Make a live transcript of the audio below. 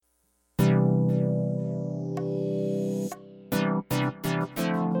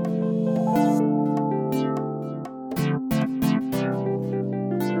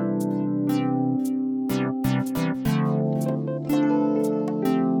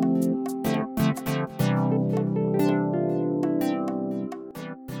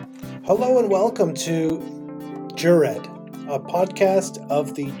Hello and welcome to Jured, a podcast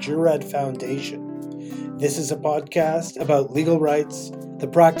of the Jured Foundation. This is a podcast about legal rights, the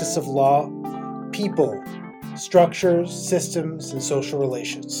practice of law, people, structures, systems, and social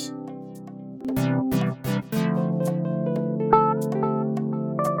relations.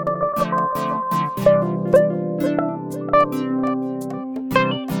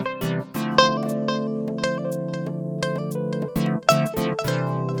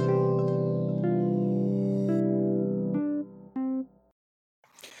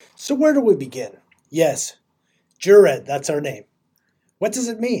 So where do we begin? Yes, Jured, that's our name. What does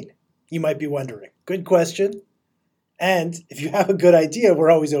it mean? You might be wondering. Good question. And if you have a good idea,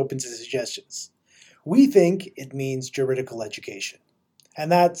 we're always open to suggestions. We think it means juridical education.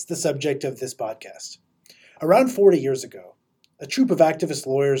 And that's the subject of this podcast. Around 40 years ago, a troupe of activist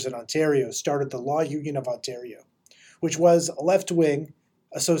lawyers in Ontario started the Law Union of Ontario, which was a left-wing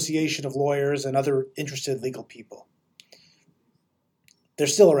association of lawyers and other interested legal people. They're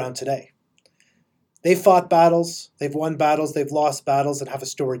still around today. They've fought battles, they've won battles, they've lost battles, and have a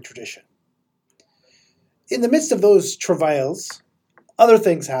storied tradition. In the midst of those travails, other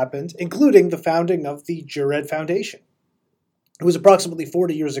things happened, including the founding of the Jured Foundation. It was approximately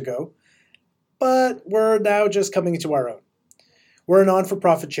 40 years ago, but we're now just coming into our own. We're a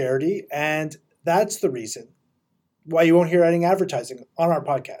non-for-profit charity, and that's the reason why you won't hear any advertising on our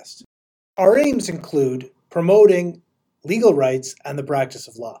podcast. Our aims include promoting legal rights and the practice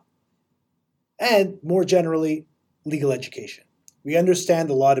of law, and more generally, legal education. We understand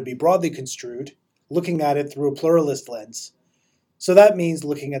the law to be broadly construed, looking at it through a pluralist lens. So that means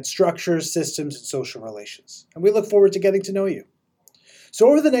looking at structures, systems, and social relations. And we look forward to getting to know you. So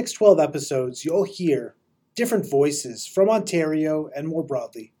over the next 12 episodes, you'll hear different voices from Ontario and more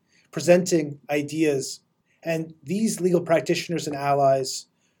broadly, presenting ideas. And these legal practitioners and allies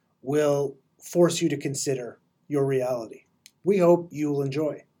will force you to consider your reality. We hope you will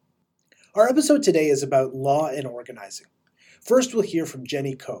enjoy. Our episode today is about law and organizing. First, we'll hear from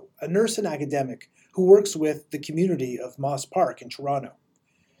Jenny Coe, a nurse and academic who works with the community of Moss Park in Toronto.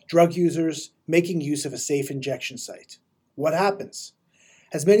 Drug users making use of a safe injection site. What happens?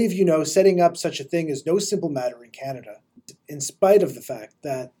 As many of you know, setting up such a thing is no simple matter in Canada, in spite of the fact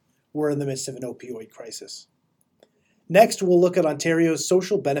that we're in the midst of an opioid crisis. Next, we'll look at Ontario's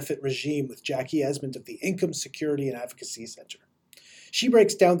social benefit regime with Jackie Esmond of the Income Security and Advocacy Centre. She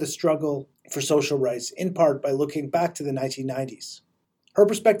breaks down the struggle for social rights in part by looking back to the 1990s. Her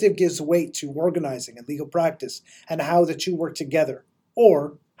perspective gives weight to organizing and legal practice and how the two work together,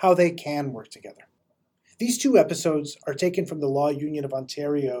 or how they can work together. These two episodes are taken from the Law Union of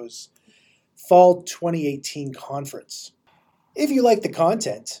Ontario's Fall 2018 conference. If you like the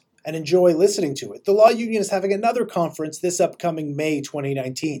content and enjoy listening to it, the Law Union is having another conference this upcoming May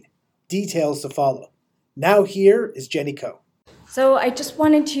 2019. Details to follow. Now here is Jenny Coe. So I just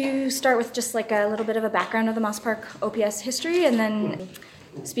wanted to start with just like a little bit of a background of the Moss Park OPS history and then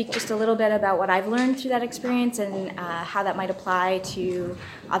speak just a little bit about what I've learned through that experience and how that might apply to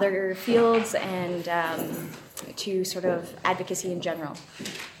other fields and to sort of advocacy in general.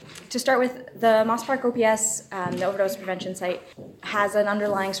 To start with, the Moss Park OPS, the overdose prevention site, has an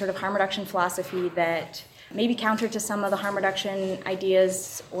underlying sort of harm reduction philosophy that may be counter to some of the harm reduction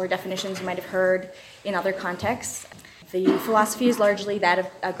ideas or definitions you might have heard in other contexts. The philosophy is largely that of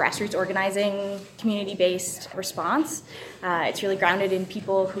a grassroots organizing, community-based response. It's really grounded in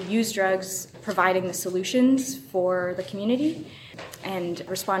people who use drugs, providing the solutions for the community and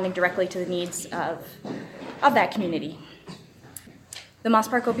responding directly to the needs of that community. The Moss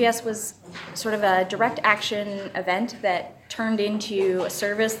Park OPS was sort of a direct action event that turned into a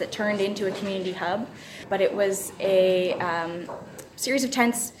service, that turned into a community hub, but it was a series of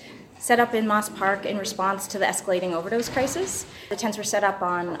tents set up in Moss Park in response to the escalating overdose crisis. The tents were set up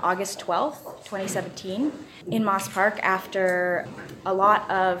on August 12th, 2017, in Moss Park after a lot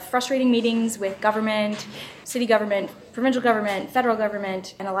of frustrating meetings with government, city government, provincial government, federal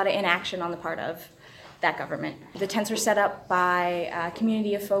government, and a lot of inaction on the part of that government. The tents were set up by a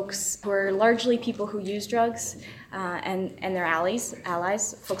community of folks who are largely people who use drugs and their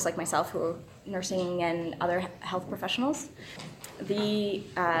allies, folks like myself who are nursing and other health professionals. The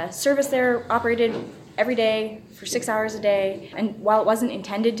service there operated every day for 6 hours a day, and while it wasn't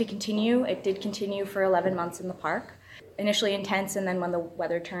intended to continue, it did continue for 11 months in the park. Initially in tents, and then when the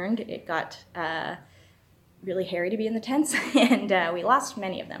weather turned, it got really hairy to be in the tents, and we lost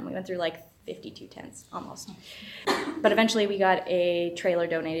many of them. We went through like 52 tents, almost. But eventually we got a trailer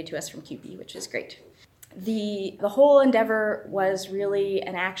donated to us from CUPE, which is great. The whole endeavor was really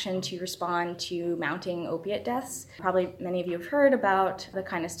an action to respond to mounting opiate deaths. Probably many of you have heard about the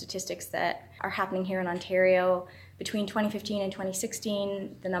kind of statistics that are happening here in Ontario. Between 2015 and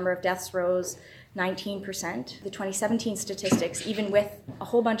 2016, the number of deaths rose 19%. The 2017 statistics, even with a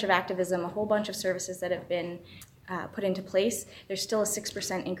whole bunch of activism, a whole bunch of services that have been put into place, there's still a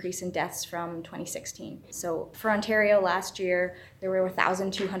 6% increase in deaths from 2016. So for Ontario last year, there were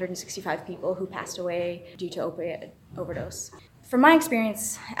 1,265 people who passed away due to opiate overdose. From my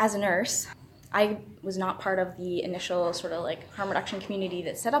experience as a nurse, I was not part of the initial sort of like harm reduction community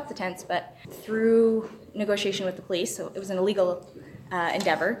that set up the tents, but through negotiation with the police, so it was an illegal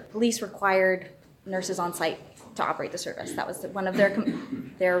endeavor, police required nurses on site to operate the service. That was one of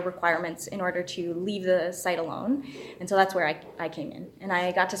their requirements in order to leave the site alone. And so that's where I came in. And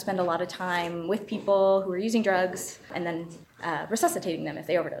I got to spend a lot of time with people who were using drugs and then resuscitating them if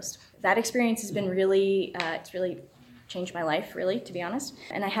they overdosed. That experience has been really, it's really changed my life, really, to be honest.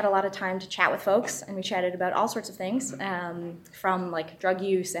 And I had a lot of time to chat with folks, and we chatted about all sorts of things, from like drug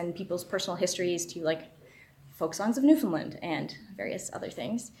use and people's personal histories to like folk songs of Newfoundland and various other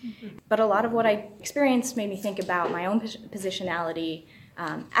things. Mm-hmm. But a lot of what I experienced made me think about my own positionality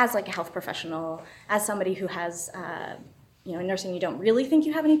as like a health professional, as somebody who has, in nursing you don't really think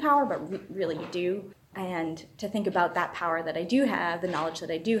you have any power, but really you do. And to think about that power that I do have, the knowledge that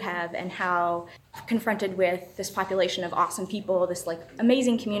I do have, and how confronted with this population of awesome people, this like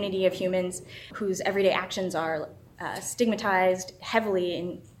amazing community of humans whose everyday actions are stigmatized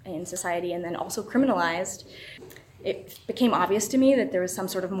heavily in society and then also criminalized, it became obvious to me that there was some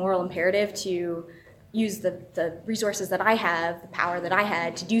sort of moral imperative to use the resources that I have, the power that I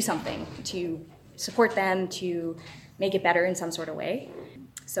had, to do something, to support them, to make it better in some sort of way.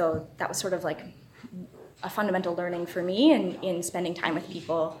 So that was sort of like a fundamental learning for me in spending time with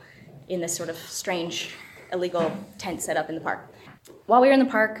people in this sort of strange, illegal tent set up in the park. While we were in the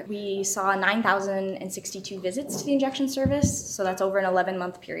park, we saw 9,062 visits to the injection service, so that's over an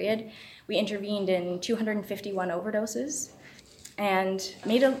 11-month period. We intervened in 251 overdoses and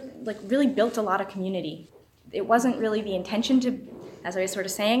really built a lot of community. It wasn't really the intention to, as I was sort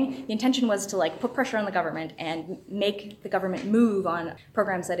of saying, the intention was to like put pressure on the government and make the government move on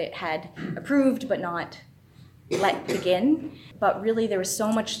programs that it had approved but not let begin. But really there was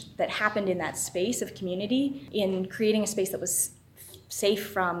so much that happened in that space of community in creating a space that was safe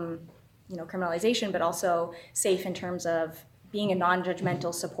from criminalization, but also safe in terms of being a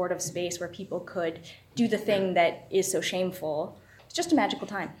non-judgmental, supportive space where people could do the thing that is so shameful. It's just a magical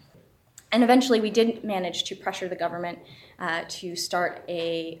time. And eventually we did manage to pressure the government to start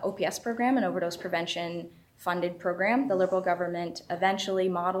a OPS program, an overdose prevention funded program. The Liberal government eventually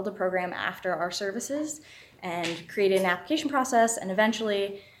modeled a program after our services and created an application process, and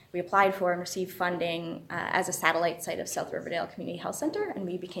eventually we applied for and received funding as a satellite site of South Riverdale Community Health Center, and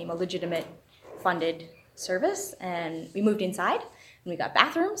we became a legitimate funded service. And we moved inside, and we got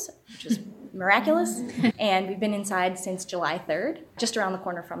bathrooms, which was miraculous. And we've been inside since July 3rd, just around the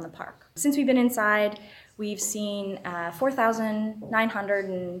corner from the park. Since we've been inside, we've seen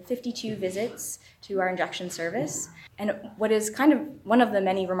 4,952 visits to our injection service. And what is kind of one of the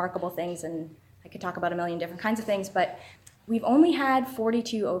many remarkable things, and I could talk about a million different kinds of things, but we've only had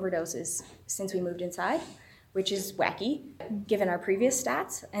 42 overdoses since we moved inside, which is wacky given our previous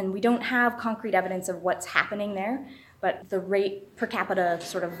stats. And we don't have concrete evidence of what's happening there, but the rate per capita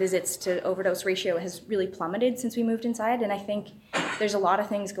sort of visits to overdose ratio has really plummeted since we moved inside. And I think there's a lot of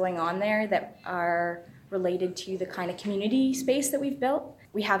things going on there that are related to the kind of community space that we've built.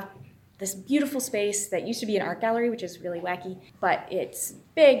 We have this beautiful space that used to be an art gallery, which is really wacky, but it's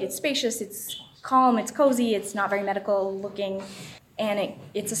big, it's spacious, it's calm, it's cozy, it's not very medical looking, and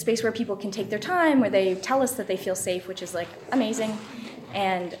it's a space where people can take their time, where they tell us that they feel safe, which is like amazing.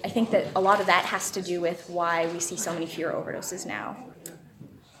 And I think that a lot of that has to do with why we see so many fewer overdoses now.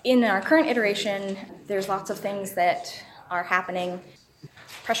 In our current iteration, there's lots of things that are happening,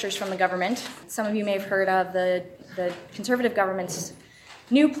 pressures from the government. Some of you may have heard of the Conservative government's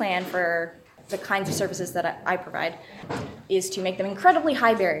new plan for the kinds of services that I provide is to make them incredibly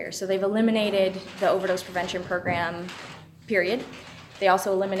high barriers. So they've eliminated the overdose prevention program, period. They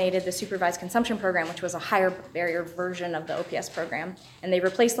also eliminated the supervised consumption program, which was a higher barrier version of the OPS program. And they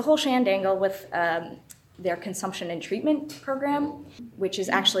replaced the whole shandangle with their consumption and treatment program, which is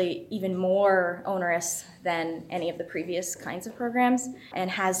actually even more onerous than any of the previous kinds of programs and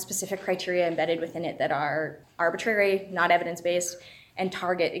has specific criteria embedded within it that are arbitrary, not evidence-based, and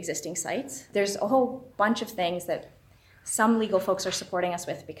target existing sites. There's a whole bunch of things that some legal folks are supporting us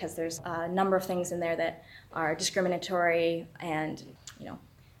with because there's a number of things in there that are discriminatory and,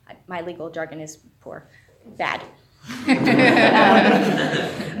 my legal jargon is poor. bad.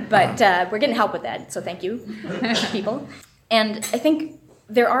 But we're getting help with that, so thank you, people. And I think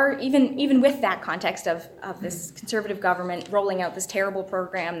there are, even with that context of this conservative government rolling out this terrible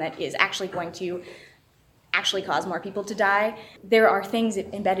program that is actually going to cause more people to die, there are things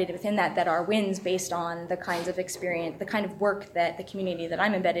embedded within that are wins based on the kinds of experience, the kind of work that the community that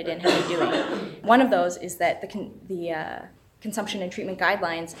I'm embedded in have been doing. One of those is that the consumption and treatment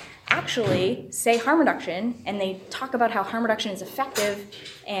guidelines actually say harm reduction, and they talk about how harm reduction is effective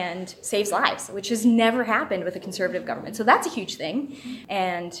and saves lives, which has never happened with a conservative government. So that's a huge thing.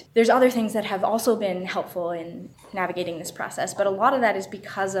 And there's other things that have also been helpful in navigating this process, but a lot of that is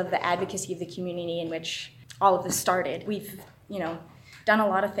because of the advocacy of the community in which all of this started. We've, done a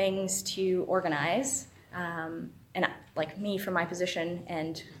lot of things to organize, and like me from my position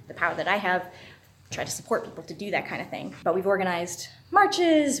and the power that I have, try to support people to do that kind of thing. But we've organized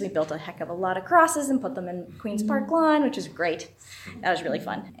marches, we built a heck of a lot of crosses and put them in Queen's Park lawn, which is great. That was really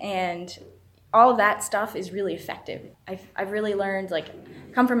fun. And all of that stuff is really effective. I've really learned,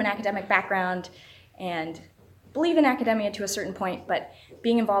 come from an academic background and believe in academia to a certain point, but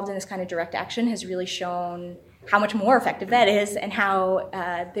being involved in this kind of direct action has really shown how much more effective that is, and how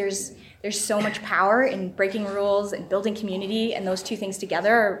there's so much power in breaking rules and building community, and those two things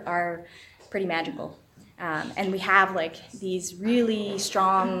together are pretty magical. And we have these really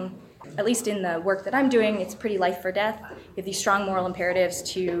strong, at least in the work that I'm doing, it's pretty life or death. We have these strong moral imperatives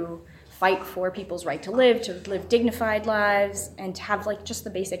to fight for people's right to live dignified lives, and to have just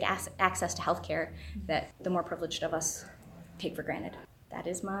the basic access to healthcare that the more privileged of us take for granted. That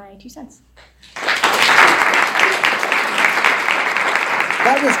is my 2 cents.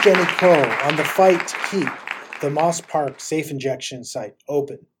 That was Jenny Coe on the fight to keep the Moss Park safe injection site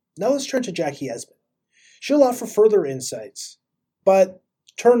open. Now let's turn to Jackie Esmond. She'll offer further insights, but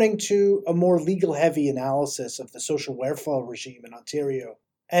turning to a more legal-heavy analysis of the social welfare regime in Ontario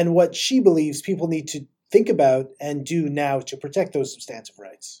and what she believes people need to think about and do now to protect those substantive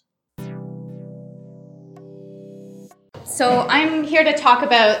rights. So I'm here to talk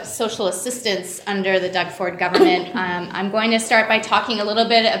about social assistance under the Doug Ford government. I'm going to start by talking a little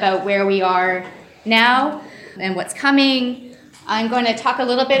bit about where we are now and what's coming. I'm going to talk a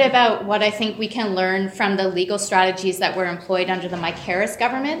little bit about what I think we can learn from the legal strategies that were employed under the Mike Harris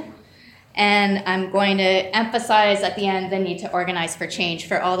government. And I'm going to emphasize at the end the need to organize for change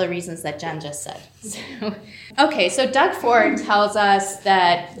for all the reasons that Jen just said. So Doug Ford tells us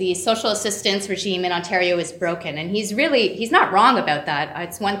that the social assistance regime in Ontario is broken. And he's not wrong about that.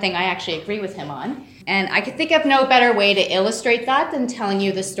 It's one thing I actually agree with him on. And I could think of no better way to illustrate that than telling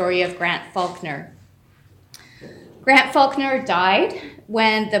you the story of Grant Faulkner. Grant Faulkner died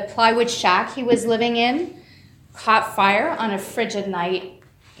when the plywood shack he was living in caught fire on a frigid night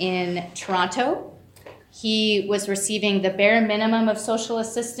in Toronto. He was receiving the bare minimum of social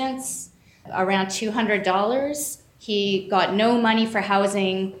assistance, around $200. He got no money for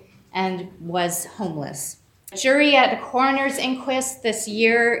housing and was homeless. A jury at the coroner's inquest this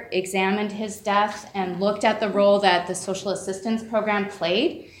year examined his death and looked at the role that the social assistance program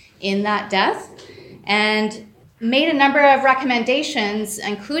played in that death, and made a number of recommendations,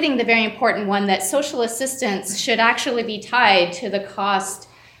 including the very important one that social assistance should actually be tied to the cost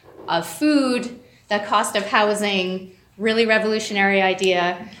of food, the cost of housing, really revolutionary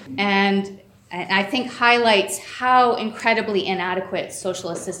idea, and I think highlights how incredibly inadequate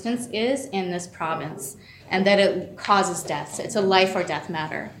social assistance is in this province, and that it causes deaths. It's a life or death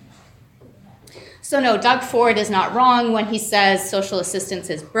matter. So no, Doug Ford is not wrong when he says social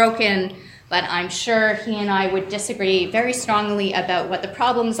assistance is broken, but I'm sure he and I would disagree very strongly about what the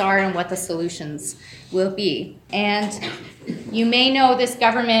problems are and what the solutions will be. And you may know this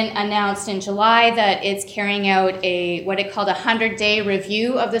government announced in July that it's carrying out what it called a 100-day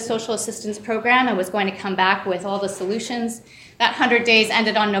review of the social assistance program and was going to come back with all the solutions. That 100 days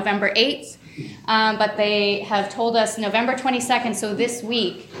ended on November 8th, but they have told us November 22nd, so this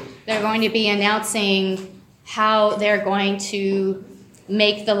week, they're going to be announcing how they're going to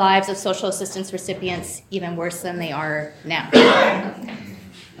make the lives of social assistance recipients even worse than they are now.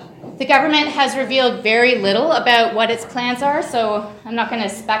 The government has revealed very little about what its plans are, so I'm not going to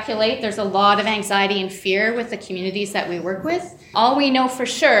speculate. There's a lot of anxiety and fear with the communities that we work with. All we know for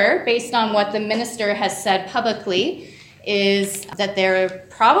sure, based on what the minister has said publicly, is that they're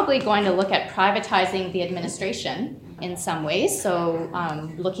probably going to look at privatizing the administration in some ways, so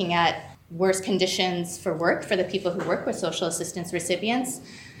looking at worse conditions for work for the people who work with social assistance recipients.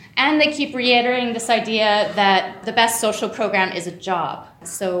 And they keep reiterating this idea that the best social program is a job.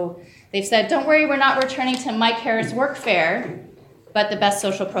 So they've said, don't worry, we're not returning to Mike Harris workfare, but the best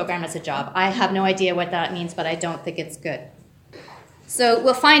social program is a job. I have no idea what that means, but I don't think it's good. So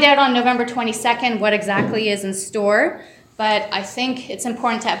we'll find out on November 22nd what exactly is in store, but I think it's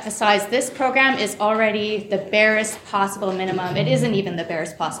important to emphasize this program is already the barest possible minimum. It isn't even the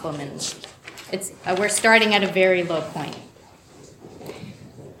barest possible minimum. We're starting at a very low point.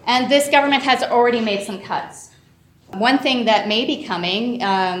 And this government has already made some cuts. One thing that may be coming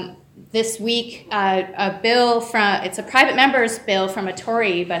this week, it's a private member's bill from a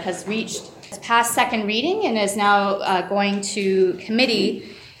Tory, but has passed second reading and is now going to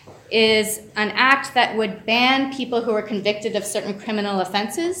committee, is an act that would ban people who are convicted of certain criminal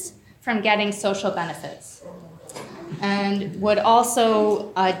offenses from getting social benefits, and would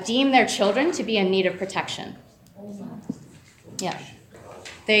also deem their children to be in need of protection. Yeah.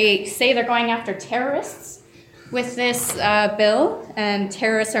 They say they're going after terrorists with this bill, and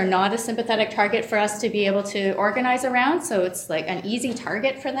terrorists are not a sympathetic target for us to be able to organize around, so it's like an easy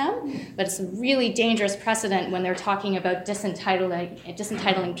target for them, but it's a really dangerous precedent when they're talking about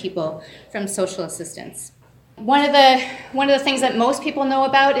disentitling people from social assistance. One of the things that most people know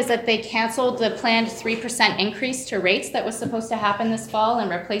about is that they canceled the planned 3% increase to rates that was supposed to happen this fall and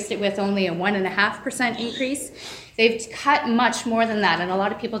replaced it with only a 1.5% increase. They've cut much more than that, and a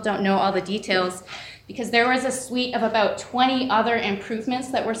lot of people don't know all the details because there was a suite of about 20 other improvements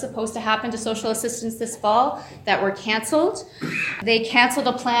that were supposed to happen to social assistance this fall that were canceled. They canceled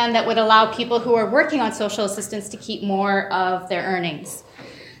a plan that would allow people who are working on social assistance to keep more of their earnings.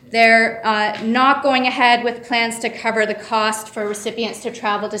 They're not going ahead with plans to cover the cost for recipients to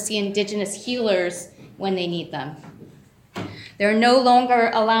travel to see Indigenous healers when they need them. They're no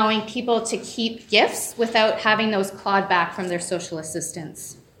longer allowing people to keep gifts without having those clawed back from their social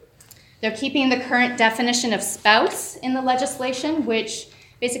assistance. They're keeping the current definition of spouse in the legislation, which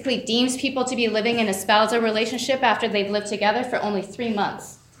basically deems people to be living in a spousal relationship after they've lived together for only 3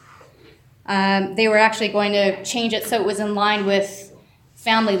 months. They were actually going to change it so it was in line with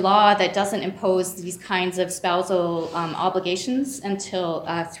family law that doesn't impose these kinds of spousal obligations until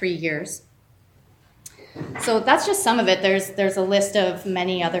 3 years. So that's just some of it. There's a list of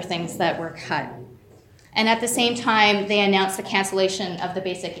many other things that were cut. And at the same time, they announced the cancellation of the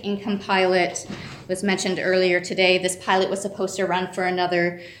basic income pilot. It was mentioned earlier today. This pilot was supposed to run for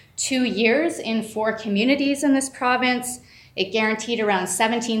another 2 years in 4 communities in this province. It guaranteed around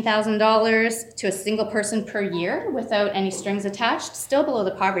 $17,000 to a single person per year without any strings attached, still below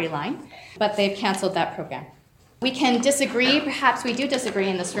the poverty line, but they've canceled that program. We can disagree, perhaps we do disagree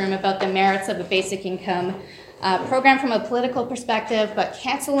in this room about the merits of a basic income program from a political perspective, but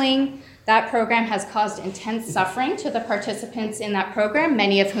canceling that program has caused intense suffering to the participants in that program,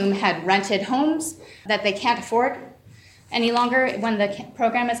 many of whom had rented homes that they can't afford any longer when the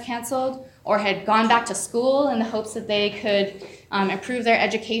program is canceled, or had gone back to school in the hopes that they could improve their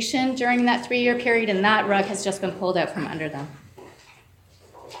education during that 3-year period, and that rug has just been pulled out from under them.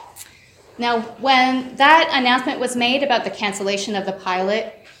 Now, when that announcement was made about the cancellation of the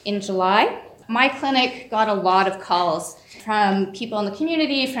pilot in July, my clinic got a lot of calls from people in the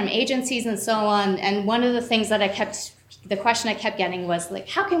community, from agencies and so on, and one of the things that the question I kept getting was like,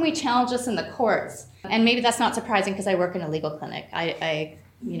 how can we challenge this in the courts? And maybe that's not surprising because I work in a legal clinic. I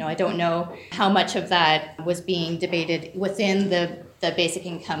don't know how much of that was being debated within the basic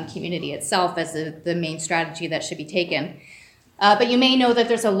income community itself as the main strategy that should be taken. But you may know that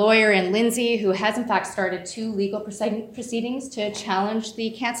there's a lawyer in Lindsay who has in fact started 2 legal proceedings to challenge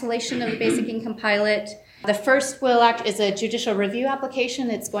the cancellation of the basic income pilot. The first is a judicial review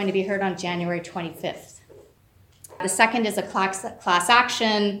application. It's going to be heard on January 25th. The second is a class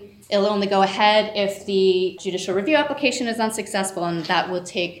action. It'll only go ahead if the judicial review application is unsuccessful, and that will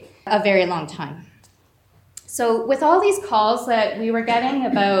take a very long time. So with all these calls that we were getting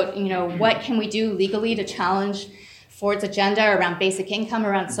about, what can we do legally to challenge Ford's agenda around basic income,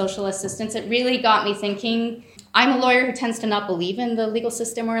 around social assistance, it really got me thinking. I'm a lawyer who tends to not believe in the legal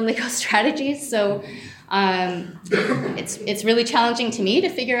system or in legal strategies, so it's really challenging to me to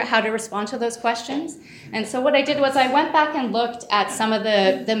figure out how to respond to those questions. And so what I did was I went back and looked at some of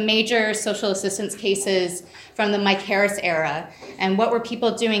the major social assistance cases from the Mike Harris era, and what were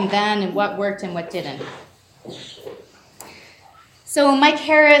people doing then, and what worked and what didn't. So Mike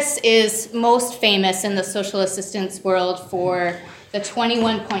Harris is most famous in the social assistance world for the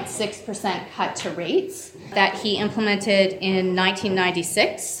 21.6% cut to rates that he implemented in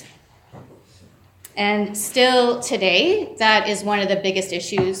 1996. And still today, that is one of the biggest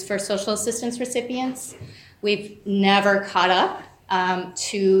issues for social assistance recipients. We've never caught up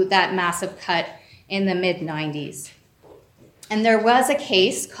to that massive cut in the mid-90s. And there was a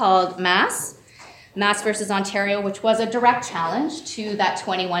case called Mass Mass versus Ontario, which was a direct challenge to that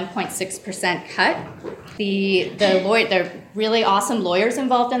 21.6% cut. There are really awesome lawyers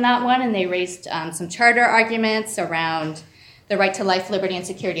involved in that one, and they raised some charter arguments around the right to life, liberty, and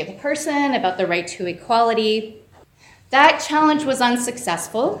security of the person, about the right to equality. That challenge was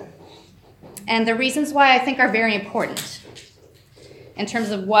unsuccessful, and the reasons why I think are very important in terms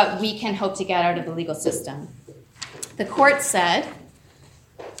of what we can hope to get out of the legal system. The court said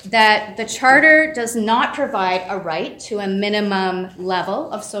that the charter does not provide a right to a minimum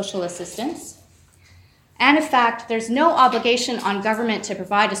level of social assistance. And in fact, there's no obligation on government to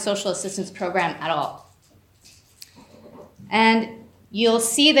provide a social assistance program at all. And you'll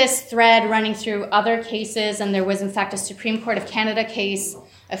see this thread running through other cases, and there was in fact a Supreme Court of Canada case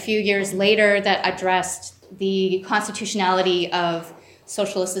a few years later that addressed the constitutionality of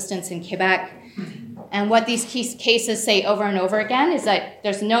social assistance in Quebec. And what these cases say over and over again is that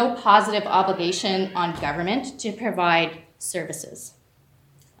there's no positive obligation on government to provide services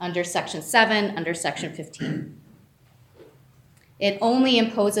under Section 7, under Section 15. It only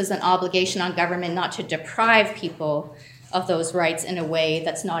imposes an obligation on government not to deprive people of those rights in a way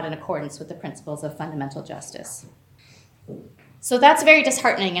that's not in accordance with the principles of fundamental justice. So that's very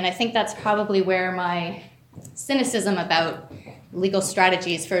disheartening, and I think that's probably where my cynicism about legal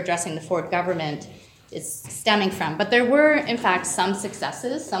strategies for addressing the Ford government is stemming from. But there were, in fact, some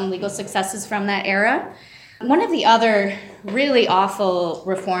legal successes from that era. One of the other really awful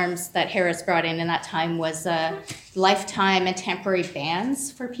reforms that Harris brought in that time was lifetime and temporary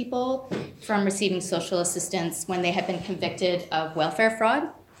bans for people from receiving social assistance when they had been convicted of welfare fraud.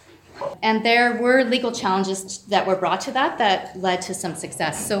 And there were legal challenges that were brought to that led to some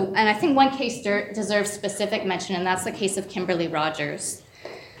success. And I think one case deserves specific mention, and that's the case of Kimberly Rogers.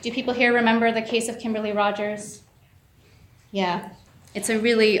 Do people here remember the case of Kimberly Rogers? Yeah, it's a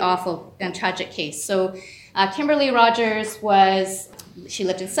really awful and tragic case. So Kimberly Rogers she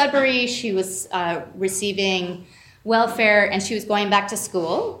lived in Sudbury, she was receiving welfare, and she was going back to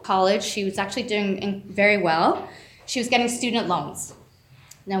school, college. She was actually doing very well. She was getting student loans.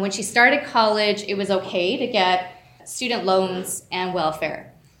 Now, when she started college, it was okay to get student loans and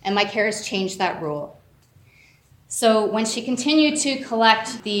welfare, and Mike Harris changed that rule. So when she continued to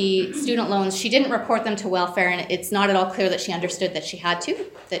collect the student loans, she didn't report them to welfare, and it's not at all clear that she understood that she had to,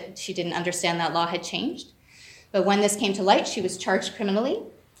 that she didn't understand that law had changed. But when this came to light, she was charged criminally.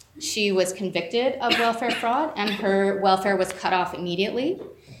 She was convicted of welfare fraud, and her welfare was cut off immediately.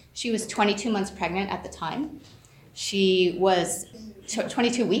 She was 22 months pregnant at the time. She was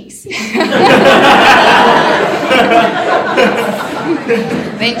 22 weeks. Thank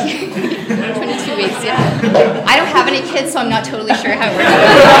you. 22 weeks, yeah. I don't have any kids, so I'm not totally sure how it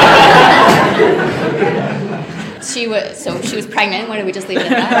works. She was pregnant. Why don't we just leave it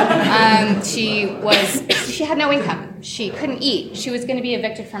at that? She had no income. She couldn't eat. She was going to be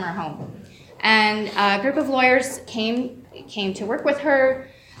evicted from her home. And a group of lawyers came to work with her.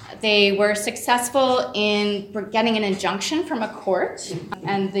 They were successful in getting an injunction from a court,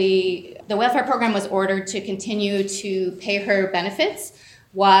 and the welfare program was ordered to continue to pay her benefits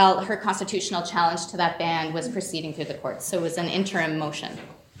while her constitutional challenge to that ban was proceeding through the courts. So it was an interim motion.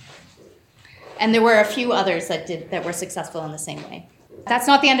 And there were a few others that were successful in the same way. That's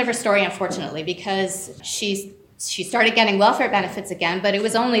not the end of her story, unfortunately, because she started getting welfare benefits again, but it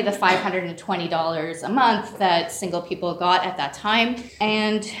was only the $520 a month that single people got at that time.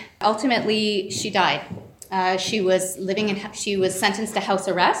 And ultimately, she died. She was sentenced to house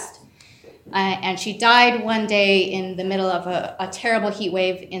arrest, and she died one day in the middle of a terrible heat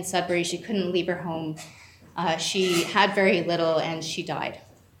wave in Sudbury. She couldn't leave her home. She had very little, and she died.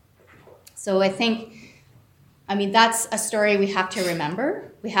 So that's a story we have to remember.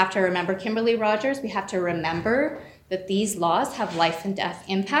 We have to remember Kimberly Rogers. We have to remember that these laws have life and death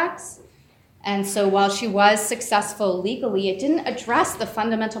impacts. And so while she was successful legally, it didn't address the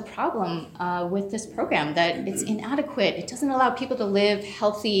fundamental problem with this program, that it's inadequate. It doesn't allow people to live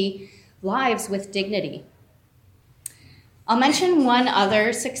healthy lives with dignity. I'll mention one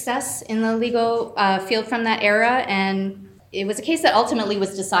other success in the legal field from that era, and it was a case that ultimately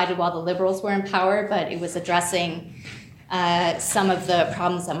was decided while the Liberals were in power, but it was addressing some of the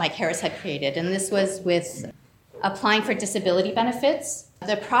problems that Mike Harris had created. And this was with applying for disability benefits.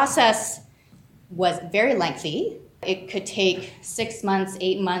 The process was very lengthy. It could take 6 months,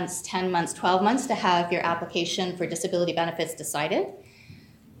 8 months, 10 months, 12 months to have your application for disability benefits decided.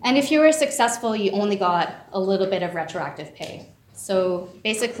 And if you were successful, you only got a little bit of retroactive pay. So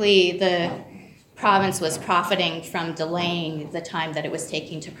basically, the province was profiting from delaying the time that it was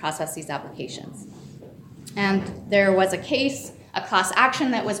taking to process these applications. And there was a case a class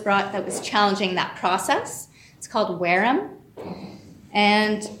action that was brought that was challenging that process. It's called Wareham.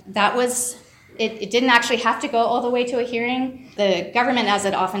 And that was, it didn't actually have to go all the way to a hearing. The government, as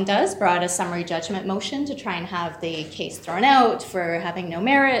it often does, brought a summary judgment motion to try and have the case thrown out for having no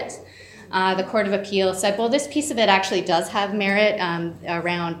merit. The Court of Appeal said, well, this piece of it actually does have merit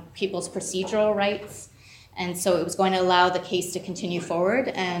around people's procedural rights. And so it was going to allow the case to continue forward.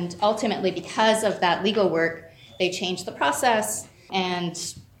 And ultimately, because of that legal work, they changed the process. And,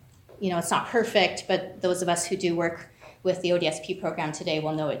 it's not perfect, but those of us who do work with the ODSP program today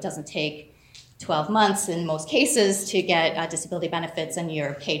will know it doesn't take 12 months in most cases to get disability benefits, and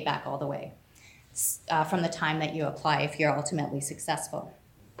you're paid back all the way from the time that you apply if you're ultimately successful.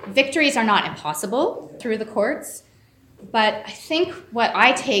 Victories are not impossible through the courts, but I think what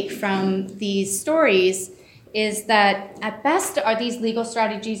I take from these stories is that at best these legal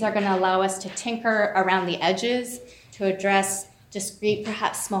strategies are going to allow us to tinker around the edges to address discrete,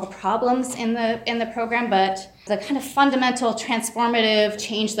 perhaps small problems in the program, but the kind of fundamental transformative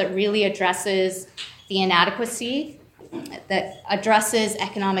change that really addresses the inadequacy, that addresses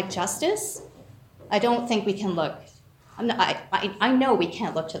economic justice, I don't think we can look. I know we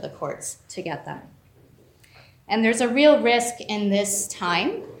can't look to the courts to get that. And there's a real risk in this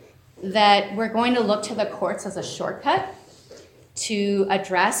time that we're going to look to the courts as a shortcut to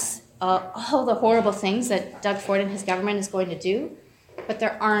address all the horrible things that Doug Ford and his government is going to do, but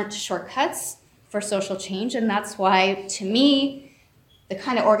there aren't shortcuts for social change, and that's why, to me, the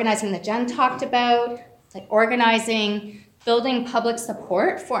kind of organizing that Jen talked about, like organizing, building public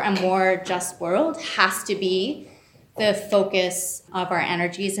support for a more just world has to be the focus of our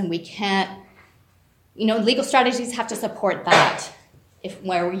energies, and we can't, legal strategies have to support that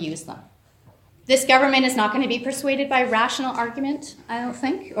where we use them. This government is not going to be persuaded by rational argument, I don't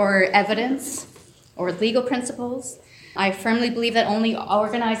think, or evidence, or legal principles. I firmly believe that only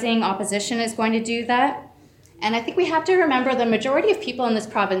organizing opposition is going to do that. And I think we have to remember the majority of people in this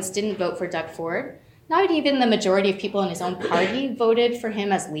province didn't vote for Doug Ford. Not even the majority of people in his own party voted for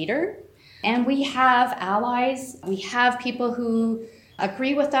him as leader. And we have allies, we have people who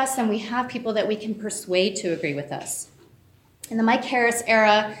agree with us, and we have people that we can persuade to agree with us. In the Mike Harris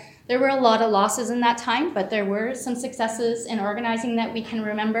era, there were a lot of losses in that time, but there were some successes in organizing that we can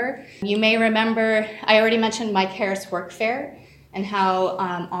remember. You may remember, I already mentioned Mike Harris Work Fair and how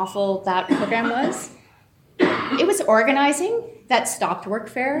awful that program was. It was organizing that stopped Work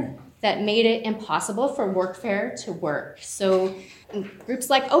Fair, that made it impossible for Work Fair to work. So groups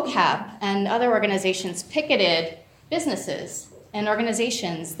like OCAB and other organizations picketed businesses and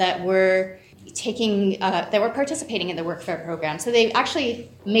organizations that were participating in the Work Fair program. So they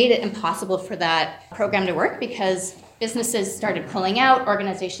actually made it impossible for that program to work because businesses started pulling out,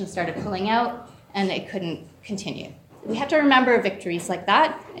 organizations started pulling out, and it couldn't continue. We have to remember victories like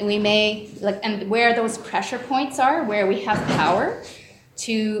that, and and where those pressure points are, where we have power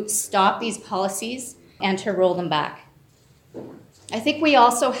to stop these policies and to roll them back. I think we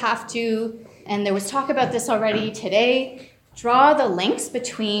also have to, and there was talk about this already today, draw the links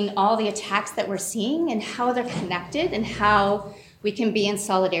between all the attacks that we're seeing and how they're connected and how we can be in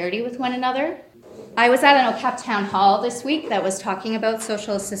solidarity with one another. I was at an OCAP town hall this week that was talking about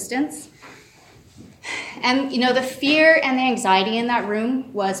social assistance. And, the fear and the anxiety in that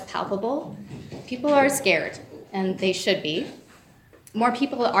room was palpable. People are scared, and they should be. More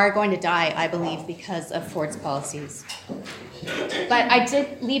people are going to die, I believe, because of Ford's policies. But I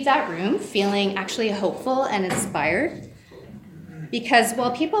did leave that room feeling actually hopeful and inspired. Because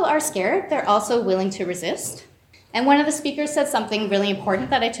while people are scared, they're also willing to resist. And one of the speakers said something really important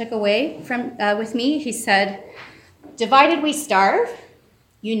that I took away from with me. He said, "Divided we starve,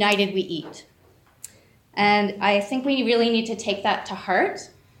 united we eat." And I think we really need to take that to heart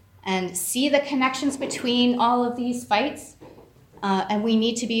and see the connections between all of these fights. And we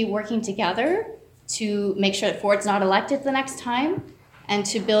need to be working together to make sure that Ford's not elected the next time and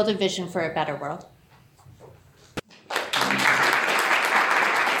to build a vision for a better world.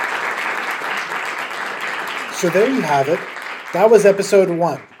 So there you have it. That was episode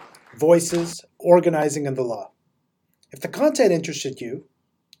 1, Voices, Organizing, and the Law. If the content interested you,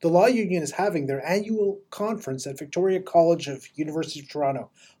 the Law Union is having their annual conference at Victoria College of University of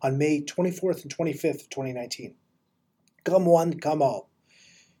Toronto on May 24th and 25th of 2019. Come one, come all.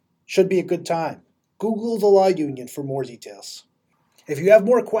 Should be a good time. Google the Law Union for more details. If you have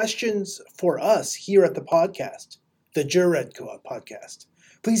more questions for us here at the podcast, the Jured podcast,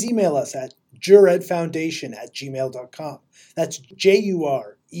 please email us at juredfoundation@gmail.com. That's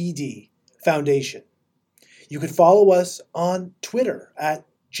JURED Foundation. You could follow us on Twitter at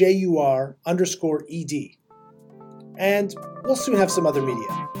JUR_ED. And we'll soon have some other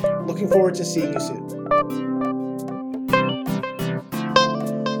media. Looking forward to seeing you soon.